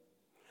Judah.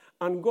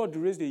 And God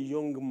raised a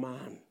young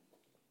man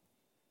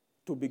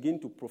to begin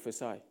to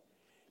prophesy.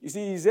 You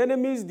see, his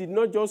enemies did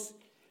not just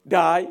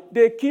die,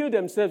 they killed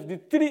themselves. The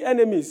three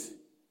enemies,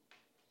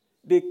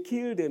 they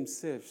killed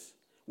themselves.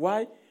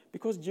 Why?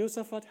 Because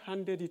Jehoshaphat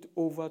handed it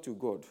over to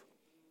God.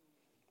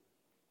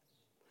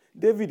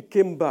 David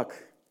came back.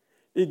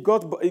 He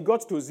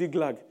got to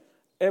Ziklag.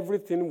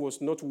 Everything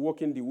was not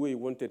working the way he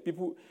wanted.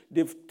 People,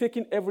 they've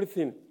taken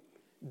everything.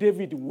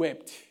 David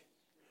wept.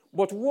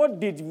 But what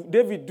did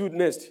David do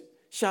next?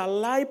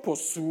 Shall I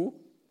pursue?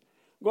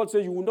 God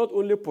said, you will not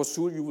only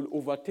pursue, you will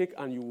overtake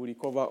and you will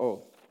recover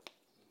all.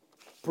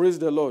 Praise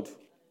the Lord.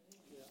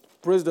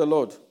 Praise the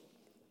Lord.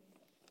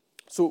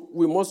 So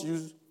we must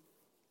use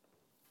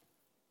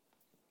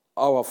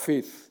our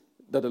faith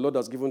that the Lord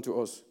has given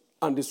to us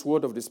and the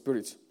sword of the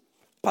Spirit.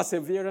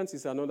 Perseverance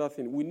is another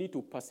thing. We need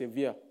to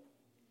persevere.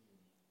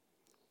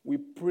 We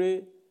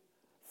pray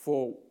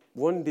for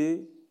 1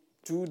 day,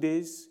 2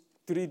 days,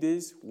 3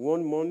 days,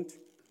 1 month,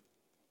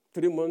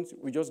 3 months,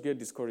 we just get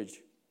discouraged.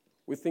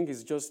 We think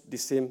it's just the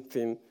same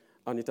thing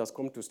and it has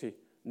come to stay.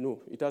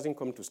 No, it hasn't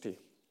come to stay.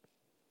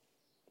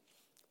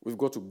 We've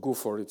got to go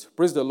for it.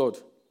 Praise the Lord.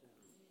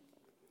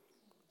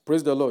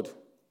 Praise the Lord.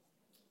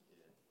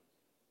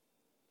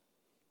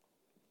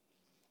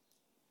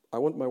 I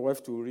want my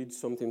wife to read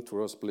something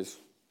to us, please.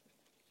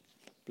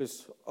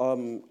 Please.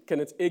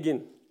 Kenneth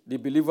Hagin, The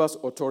Believer's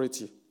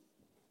Authority.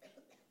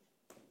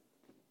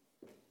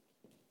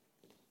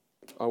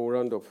 I will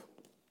round up.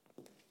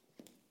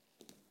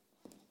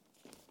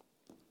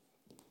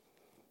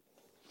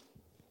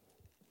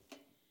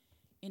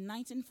 In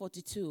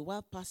 1942,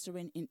 while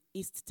pastoring in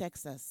East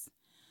Texas,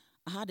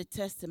 I had a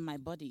test in my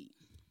body.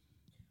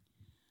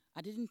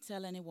 I didn't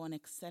tell anyone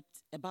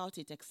about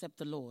it except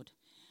the Lord.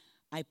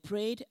 I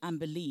prayed and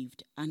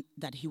believed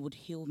that he would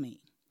heal me.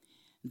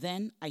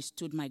 Then I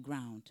stood my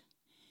ground.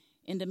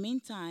 In the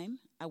meantime,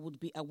 I would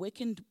be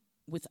awakened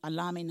with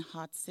alarming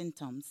heart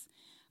symptoms,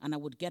 and I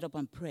would get up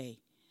and pray.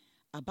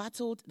 I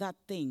battled that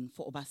thing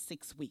for about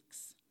 6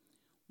 weeks.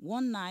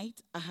 One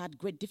night, I had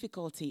great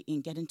difficulty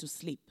in getting to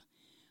sleep.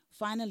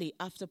 Finally,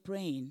 after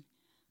praying,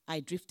 I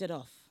drifted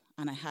off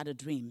and I had a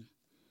dream.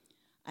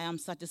 I am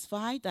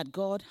satisfied that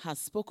God has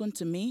spoken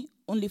to me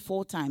only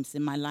 4 times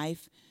in my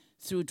life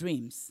through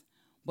dreams.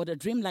 But a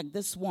dream like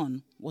this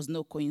one was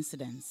no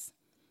coincidence.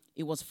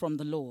 It was from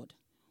the Lord.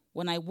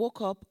 When I woke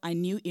up, I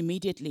knew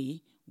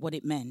immediately what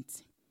it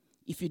meant.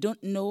 If you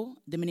don't know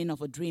the meaning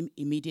of a dream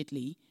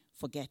immediately,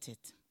 forget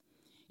it.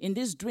 In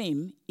this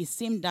dream, it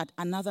seemed that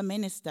another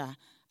minister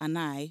and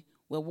I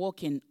were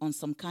walking on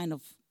some kind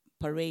of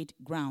parade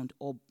ground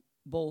or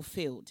ball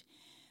field.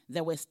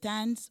 There were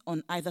stands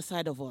on either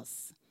side of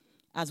us.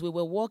 As we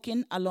were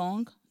walking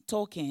along,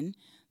 talking,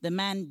 the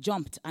man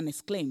jumped and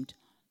exclaimed,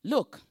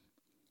 "Look!"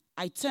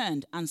 I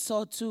turned and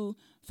saw 2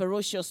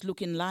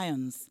 ferocious-looking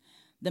lions.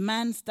 The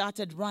man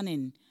started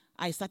running.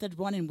 I started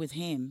running with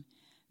him.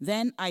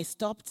 Then I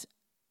stopped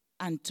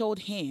and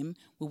told him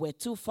we were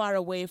too far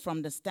away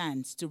from the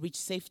stands to reach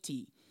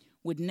safety.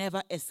 We'd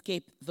never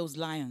escape those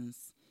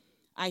lions.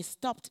 I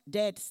stopped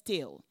dead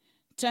still,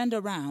 turned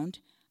around,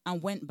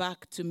 and went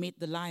back to meet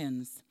the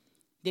lions.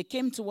 They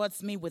came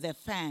towards me with their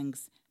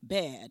fangs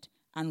bared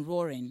and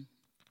roaring.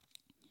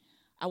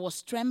 I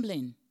was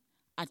trembling.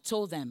 I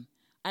told them,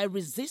 "I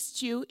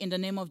resist you in the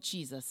name of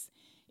Jesus.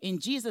 In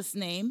Jesus'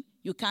 name,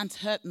 you can't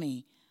hurt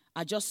me."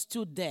 I just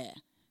stood there.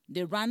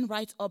 They ran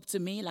right up to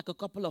me like a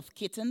couple of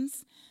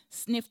kittens,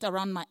 sniffed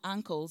around my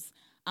ankles,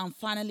 and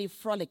finally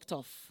frolicked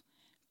off,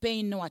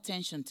 paying no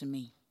attention to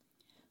me.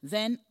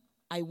 Then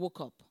I woke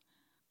up.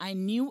 I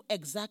knew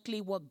exactly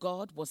what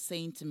God was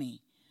saying to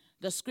me.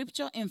 The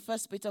scripture in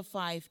 1 Peter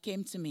 5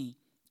 came to me.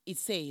 It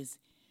says,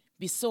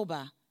 "Be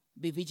sober,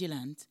 be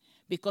vigilant,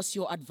 Because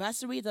your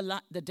adversary,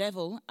 the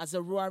devil, as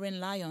a roaring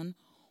lion,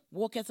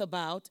 walketh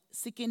about,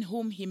 seeking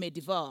whom he may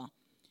devour,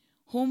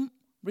 whom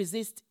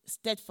resist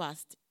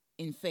steadfast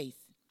in faith.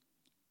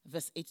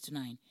 Verse 8 to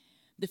 9.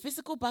 The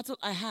physical battle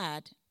I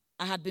had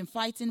been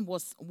fighting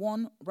was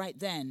won right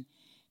then.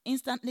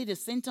 Instantly the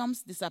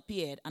symptoms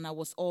disappeared and I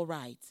was all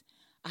right.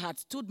 I had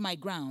stood my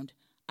ground.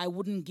 I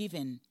wouldn't give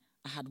in.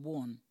 I had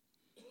won.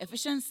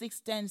 Ephesians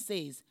 6:10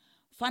 says,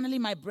 finally,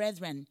 my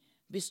brethren,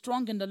 be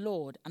strong in the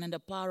Lord and in the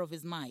power of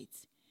his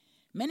might.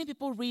 Many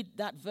people read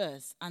that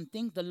verse and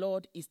think the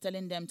Lord is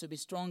telling them to be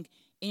strong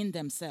in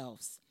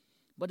themselves.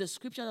 But the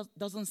scripture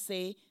doesn't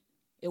say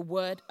a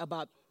word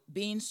about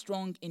being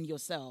strong in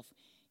yourself.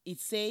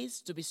 It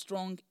says to be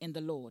strong in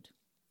the Lord.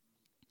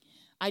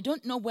 I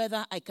don't know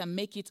whether I can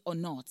make it or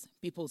not,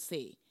 people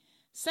say.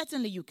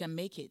 Certainly you can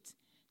make it.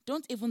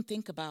 Don't even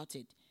think about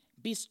it.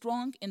 Be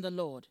strong in the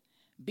Lord.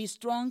 Be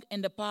strong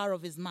in the power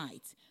of his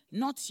might,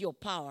 not your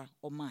power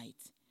or might.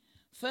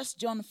 1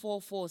 John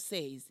 4:4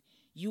 says,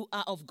 you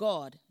are of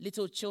God,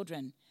 little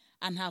children,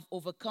 and have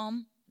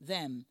overcome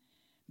them,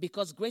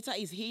 because greater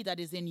is he that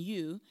is in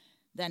you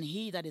than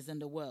he that is in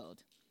the world.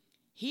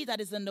 He that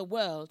is in the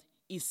world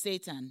is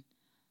Satan,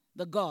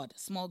 the god,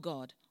 small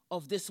god,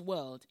 of this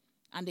world,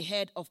 and the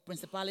head of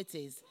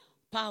principalities,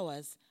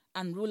 powers,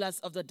 and rulers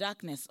of the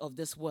darkness of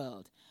this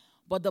world.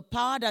 But the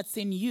power that's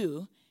in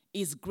you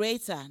is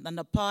greater than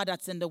the power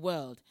that's in the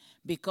world,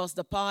 because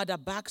the power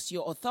that backs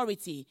your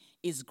authority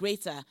is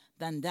greater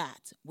than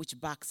that which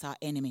backs our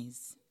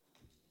enemies.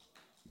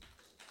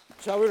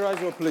 Shall we rise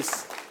up,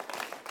 please?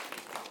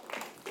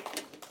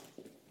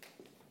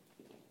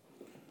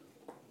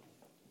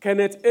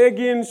 Kenneth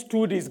Hagin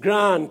stood his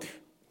ground.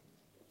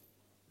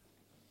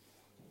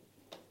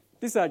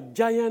 These are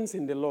giants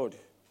in the Lord.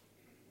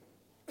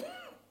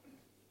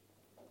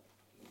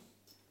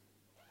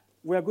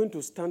 We are going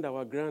to stand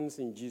our grounds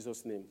in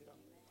Jesus' name.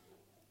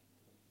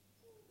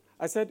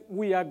 I said,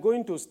 we are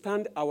going to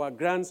stand our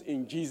grounds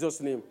in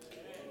Jesus' name.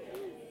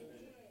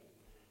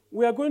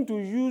 We are going to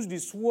use the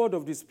sword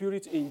of the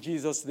Spirit in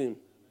Jesus' name.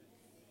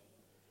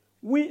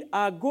 We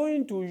are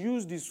going to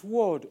use the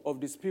sword of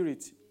the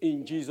Spirit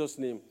in Jesus'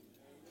 name.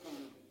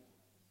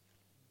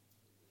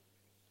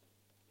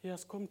 He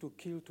has come to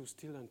kill, to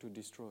steal, and to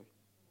destroy.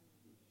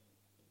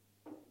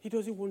 He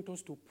doesn't want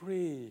us to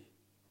pray.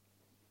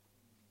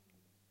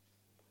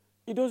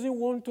 He doesn't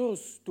want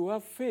us to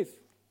have faith,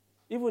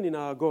 even in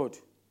our God.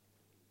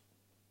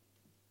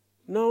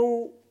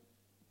 Now,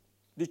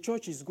 the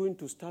church is going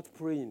to start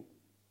praying.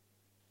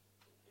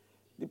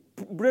 The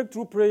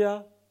breakthrough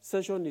prayer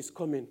session is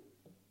coming.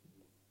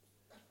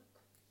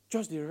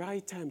 Just the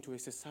right time to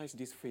exercise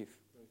this faith.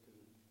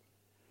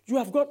 You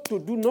have got to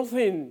do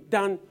nothing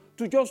than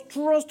to just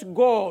trust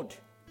God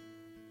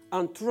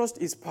and trust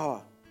his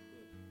power.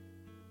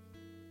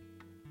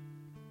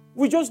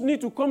 We just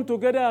need to come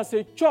together as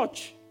a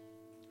church.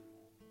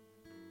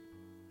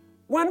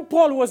 When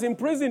Paul was in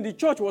prison, the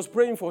church was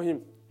praying for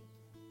him.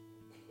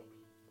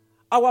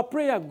 Our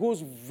prayer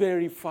goes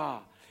very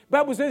far. The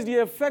Bible says the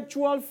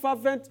effectual,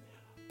 fervent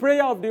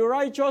prayer of the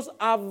righteous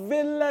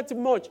availeth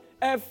much.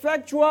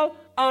 Effectual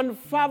and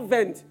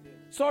fervent.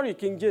 Sorry,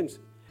 King James.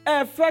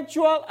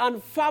 Effectual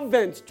and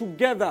fervent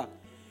together.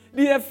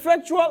 The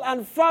effectual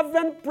and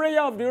fervent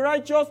prayer of the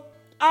righteous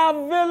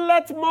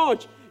availeth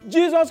much.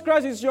 Jesus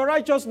Christ is your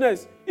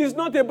righteousness. It's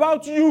not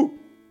about you.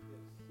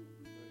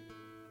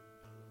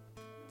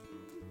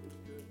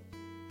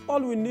 All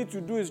we need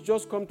to do is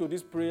just come to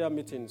these prayer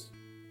meetings.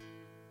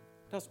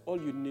 That's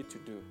all you need to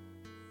do.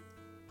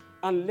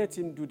 And let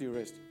him do the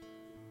rest.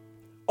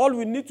 All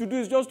we need to do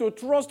is just to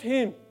trust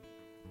him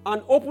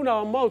and open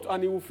our mouth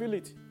and he will fill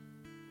it.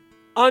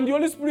 And the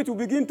Holy Spirit will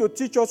begin to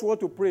teach us what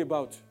to pray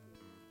about.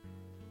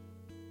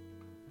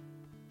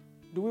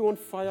 Do we want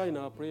fire in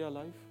our prayer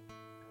life?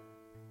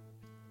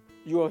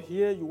 You are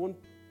here, you want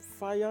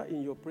fire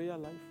in your prayer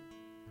life?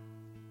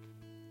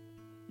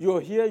 You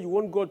are here, you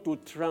want God to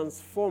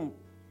transform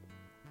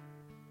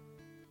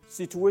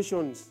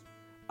situations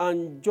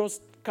and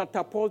just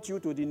catapult you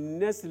to the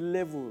next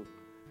level.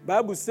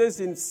 Bible says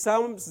in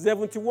Psalm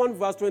 71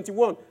 verse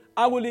 21,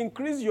 I will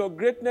increase your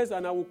greatness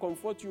and I will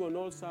comfort you on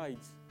all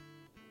sides.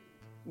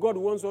 God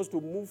wants us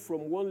to move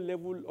from one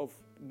level of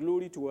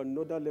glory to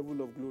another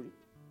level of glory.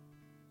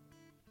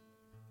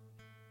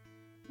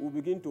 We'll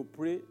begin to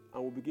pray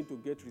and we'll begin to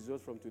get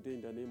results from today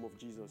in the name of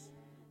Jesus.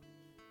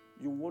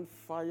 You want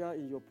fire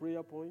in your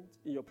prayer point,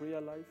 in your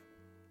prayer life?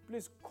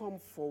 Please come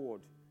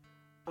forward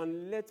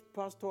and let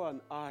Pastor and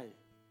I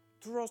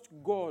trust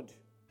God.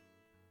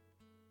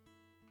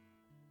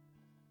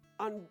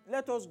 And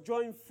let us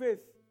join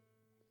faith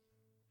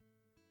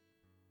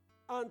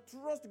and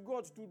trust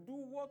God to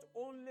do what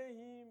only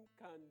him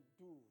can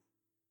do.